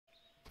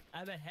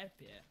I'm a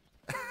happy.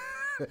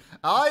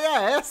 Oh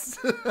yes.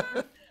 Oh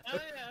yeah.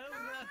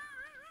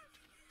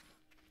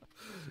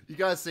 You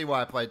guys see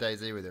why I play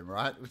DayZ with him,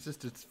 right?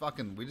 It's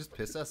fucking. We just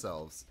piss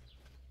ourselves.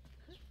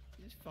 You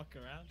just fuck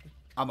around.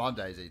 I'm on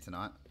DayZ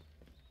tonight.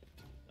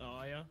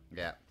 Oh yeah.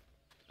 Yeah.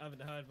 I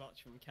haven't heard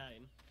much from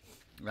Kane.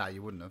 Nah,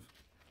 you wouldn't have.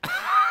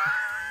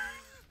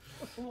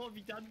 What have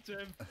you done to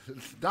him?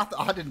 Nothing.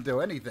 I didn't do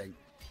anything.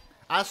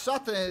 I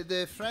shot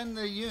the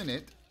friendly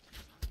unit.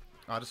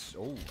 I just.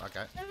 Oh,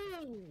 okay.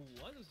 Oh,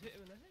 I just hit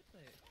him in the head,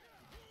 mate.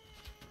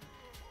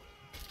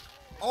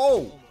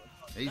 Oh,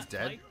 Oh he's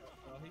dead.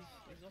 Oh, he's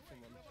off him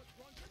one.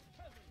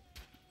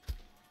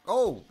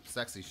 Oh,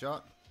 sexy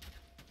shot.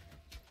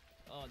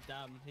 Oh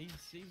damn, he's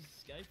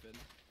escaping.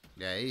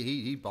 Yeah,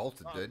 he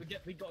bolted, Oh, dude.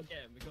 we gotta get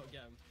him. We gotta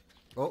get him.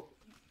 Oh.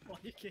 Why are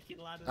you kicking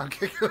ladders? I'm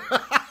kicking.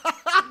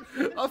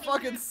 I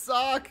fucking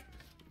suck.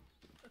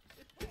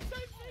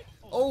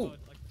 Oh.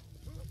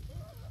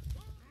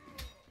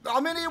 God,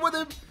 I'm in here with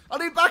him. I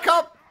need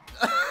backup.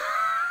 the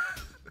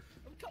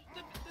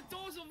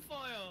door's on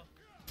fire.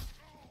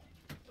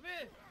 I'm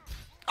here.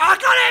 I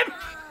got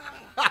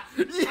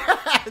him.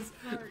 Yes.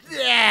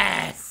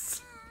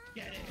 Yes.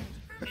 Get him.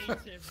 Eat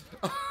him.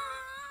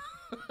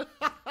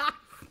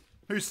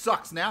 Who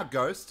sucks now,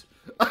 Ghost?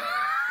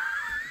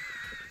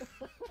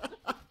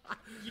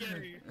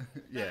 You.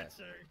 Yeah. That's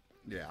who.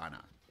 Yeah, I know.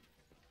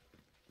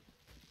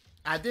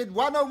 I did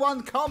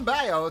 101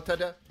 combo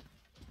today.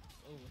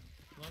 Oh,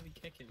 why are we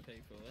kicking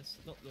people? That's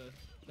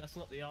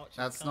not the archer.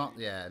 That's not.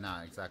 Yeah, no,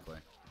 exactly.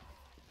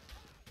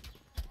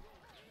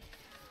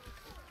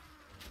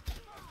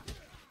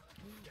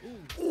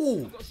 Ooh.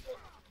 Ooh.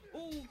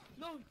 Oh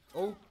no.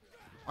 Oh.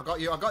 I got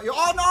you. I got you.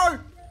 Oh no! I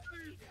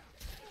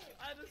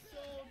had a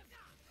sword.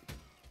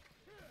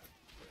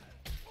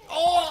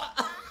 Oh!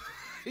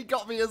 He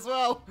got me as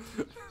well.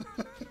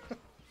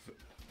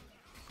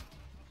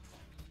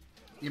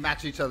 You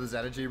match each other's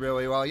energy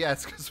really well. Yeah,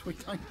 it's because we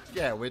don't.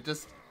 Yeah, we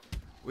just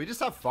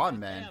have fun,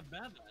 man. Yeah,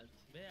 brothers.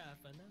 Yeah,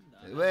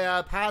 Fernando. We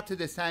are part of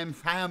the same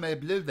family,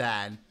 blue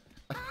van.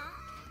 Oh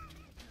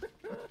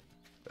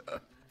my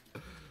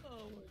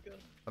god.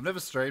 I've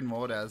never streamed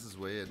Mordhau. This is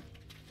weird.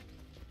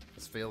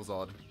 This feels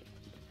odd.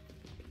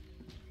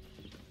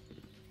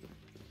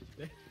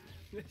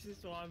 This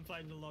is why I'm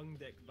playing the long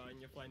dick, but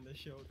you're playing the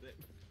short dick.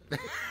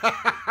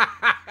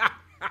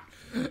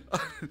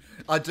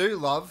 I do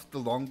love the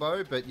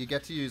longbow, but you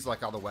get to use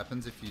like other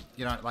weapons if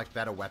you know, like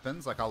better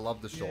weapons. Like I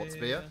love the short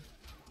spear. Yeah.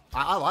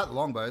 I like the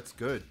longbow. It's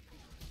good.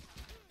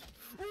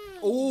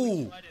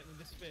 Ooh. Tried it with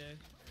the spear.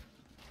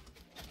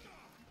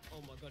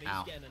 Oh my god, he's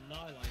Ow. getting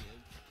annihilated.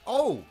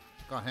 Oh,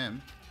 got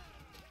him.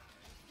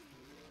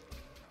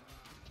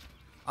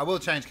 I will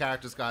change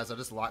characters, guys. I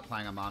just like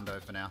playing Armando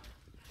for now.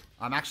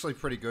 I'm actually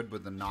pretty good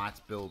with the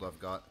knight build I've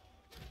got.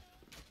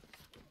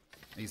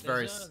 He's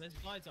very. There's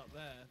guys up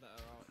there that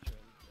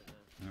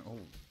are archering. Oh.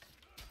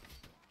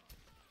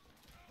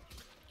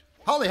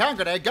 Holy hand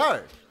grenade,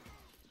 go!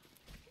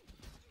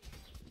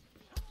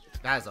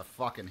 That is a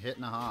fucking hit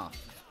and a half.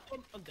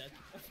 I'm dead.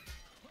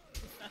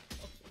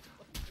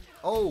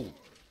 Oh.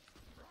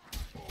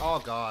 Oh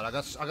god, I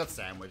got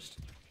sandwiched.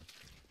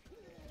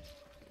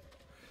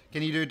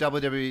 Can you do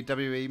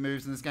WWE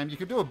moves in this game? You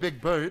can do a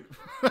big boot.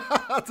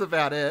 That's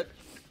about it.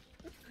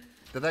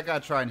 Did that guy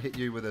try and hit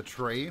you with a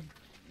tree?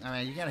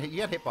 I mean, you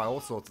get hit by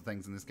all sorts of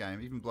things in this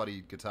game, even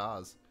bloody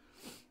guitars.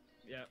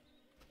 Yeah.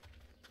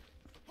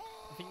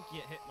 I think you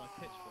get hit by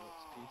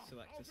pitchforks if you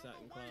select a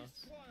certain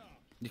class.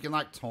 You can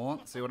like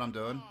taunt. See what I'm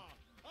doing?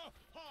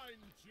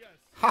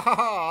 Ha ha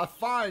ha! A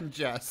fine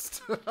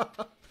jest.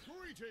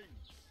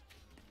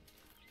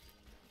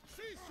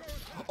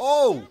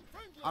 Oh!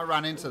 I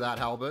ran into that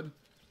halberd.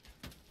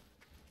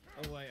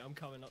 Oh wait, I'm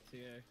coming up to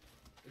you.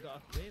 We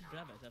got weird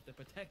brothers have to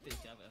protect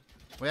each other.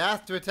 We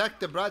have to protect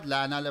the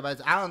bloodline,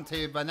 otherwise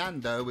Auntie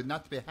Fernando would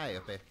not be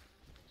happy.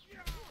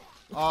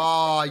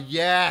 Oh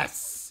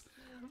yes!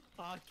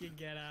 Fucking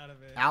get out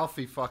of it.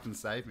 Alfie fucking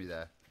saved me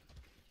there.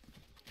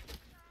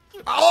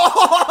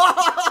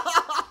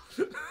 Oh!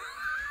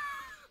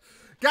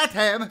 Get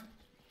him!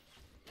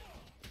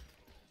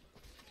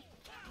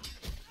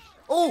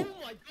 Oh! Oh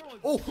my god!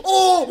 Oh!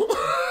 Oh!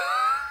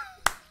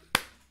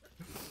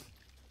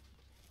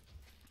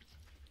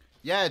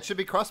 Yeah, it should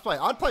be crossplay.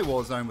 I'd play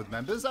Warzone with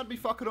members. That'd be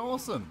fucking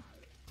awesome.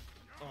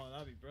 Oh,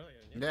 that'd be brilliant.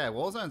 Yeah,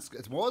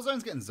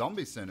 Warzone's getting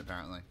zombies soon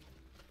apparently,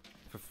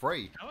 for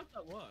free. How would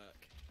that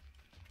work?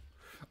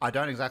 I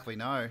don't exactly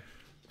know.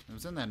 It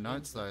was in their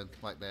notes though,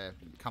 like they're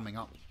coming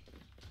up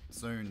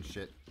soon.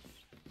 Shit.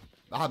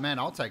 Oh man,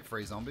 I'll take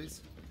free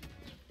zombies.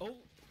 Oh,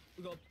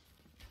 we got.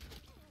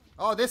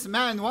 Oh, this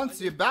man wants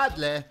you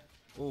badly.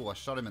 Oh, I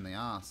shot him in the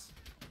ass.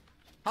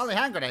 Holy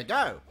hand grenade,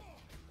 go!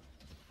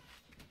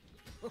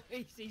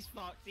 He's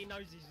fucked. He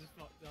knows he's just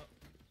fucked up.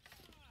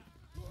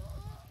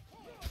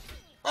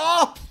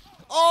 Oh!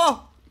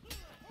 Oh!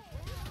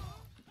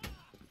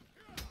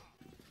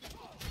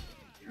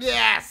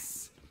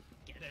 Yes!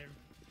 Get him.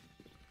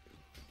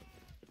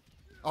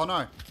 Oh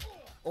no.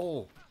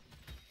 Oh.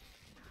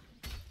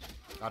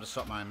 I just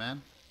shot my own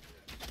man.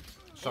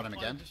 Shot him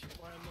again.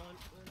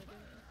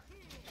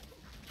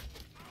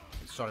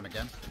 Shot him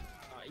again.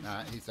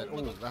 He said,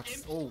 oh,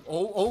 that's...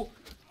 Oh!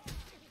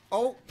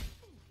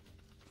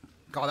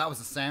 God, that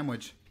was a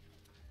sandwich.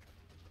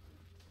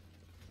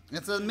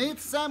 It's a meat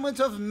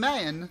sandwich of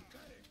man.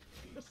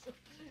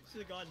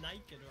 Should've got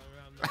naked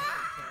around the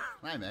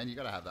Hey, man, you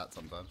gotta have that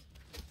sometimes.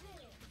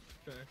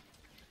 Sure.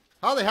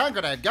 Holy hand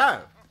grenade, go!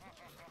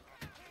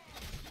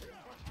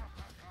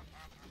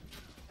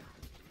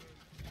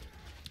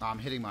 I'm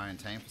hitting my own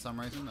team for some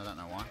reason. I don't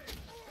know why.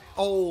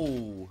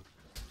 Oh!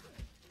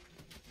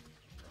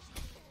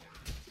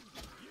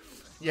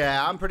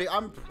 Yeah, I'm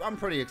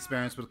pretty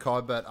experienced with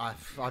COD, but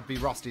I'd be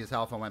rusty as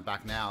hell if I went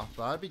back now.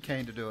 But I'd be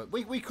keen to do it.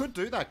 We could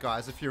do that,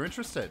 guys, if you're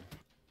interested.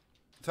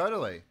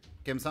 Totally.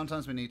 Kim,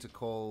 sometimes we need to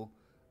call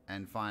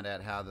and find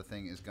out how the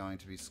thing is going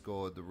to be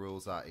scored. The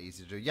rules are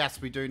easy to do.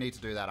 Yes, we do need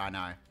to do that, I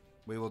know.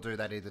 We will do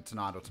that either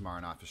tonight or tomorrow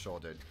night for sure,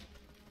 dude.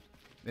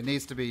 It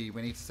needs to be,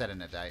 we need to set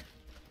in a date.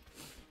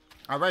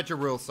 I read your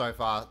rules so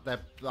far.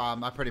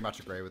 I pretty much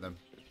agree with them.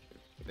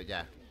 But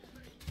yeah.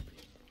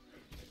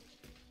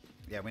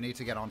 Yeah, we need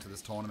to get onto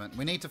this tournament.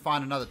 We need to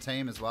find another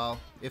team as well,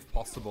 if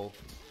possible.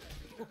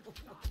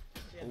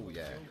 Oh,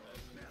 yeah.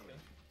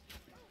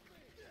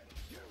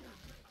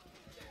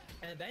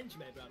 And avenge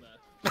me, brother.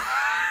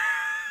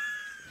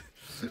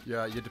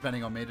 Yeah, you're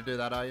depending on me to do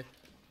that, are you?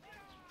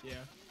 Yeah.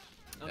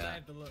 I might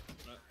have to look.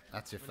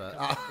 That's your first.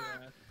 When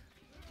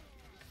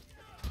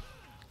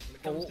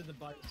it comes to the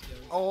boat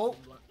skills. Oh.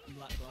 I'm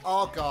lackluster.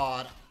 Oh,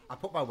 God. I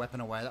put my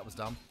weapon away. That was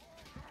dumb.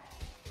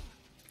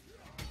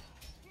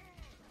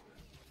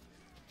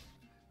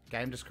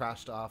 Game just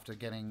crashed after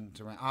getting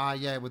to... Ah,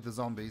 yeah, with the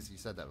zombies. You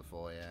said that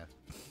before, yeah.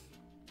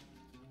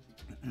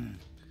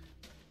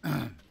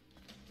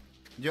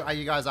 Are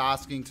you guys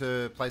asking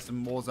to play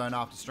some Warzone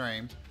after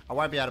stream? I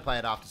won't be able to play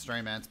it after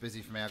stream, man. It's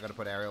busy for me. I've got to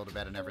put Ariel to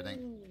bed and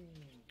everything.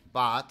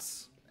 But...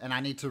 And I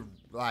need to,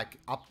 like,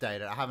 update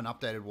it. I haven't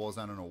updated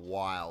Warzone in a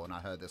while, and I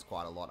heard there's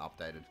quite a lot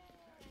updated.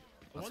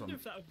 I wonder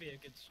if that would be a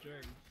good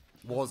stream.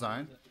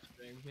 Warzone?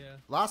 Yeah.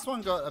 Last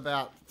one got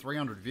about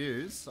 300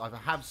 views. I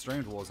have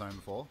streamed Warzone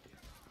before.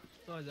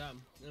 Oh,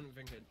 damn. I don't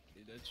think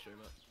you did stream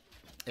it.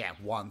 Yeah,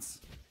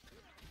 once.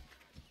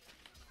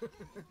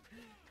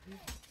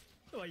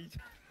 The way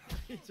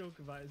you talk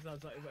about it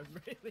sounds like it went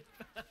really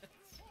fast.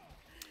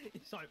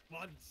 It's like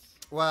once.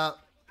 Well...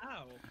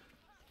 Ow.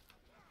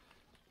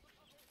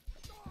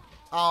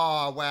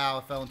 Oh, wow.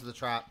 I fell into the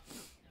trap.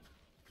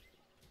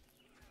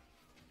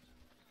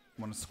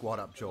 Want to squat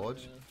up,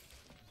 George?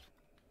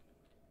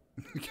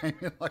 Came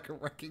in like a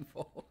wrecking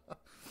ball.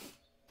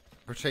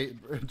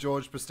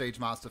 George Prestige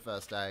Master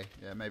first day.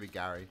 Yeah, maybe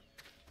Gary.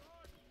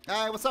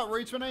 Hey, what's up,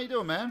 Reachman? How you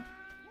doing, man?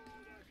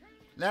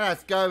 Let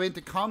us go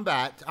into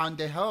combat on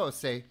the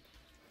Horsey.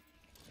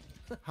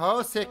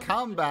 Horsey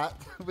combat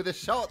with a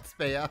short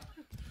spear.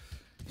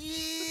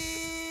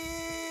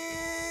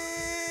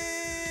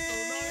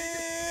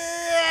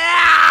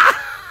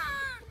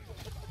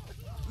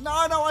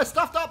 No, I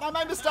stuffed up. I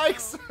made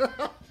mistakes.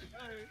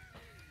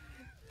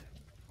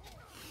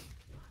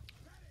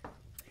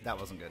 That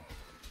wasn't good.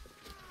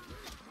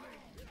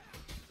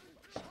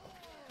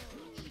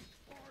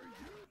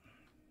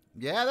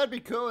 Yeah, that'd be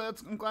cool.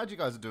 I'm glad you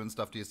guys are doing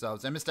stuff to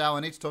yourselves. And Mr. Al, I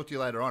need to talk to you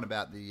later on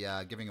about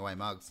the giving away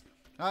mugs.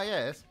 Oh,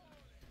 yes.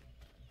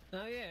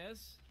 Oh,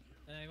 yes.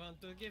 I want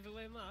to give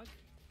away mug.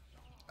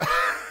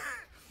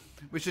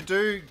 We should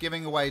do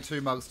giving away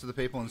 2 mugs to the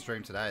people on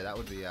stream today. That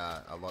would be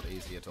a lot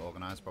easier to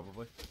organise,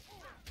 probably.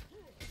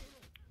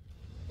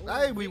 Ooh,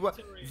 hey, we were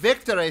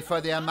victory for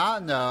the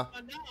Amanda.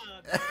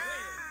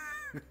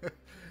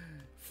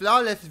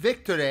 Flawless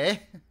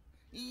victory.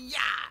 Yeah.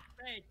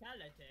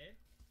 Fatality.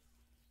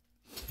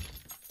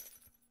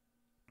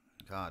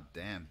 God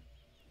damn.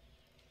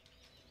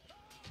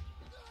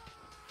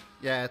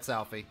 Yeah, it's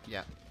Alfie.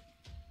 Yeah.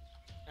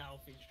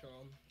 Alfie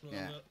strong.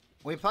 Yeah.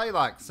 We play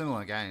like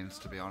similar games,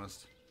 to be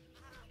honest.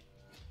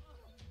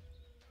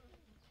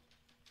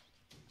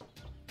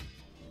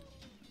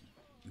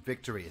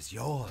 Victory is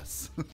yours.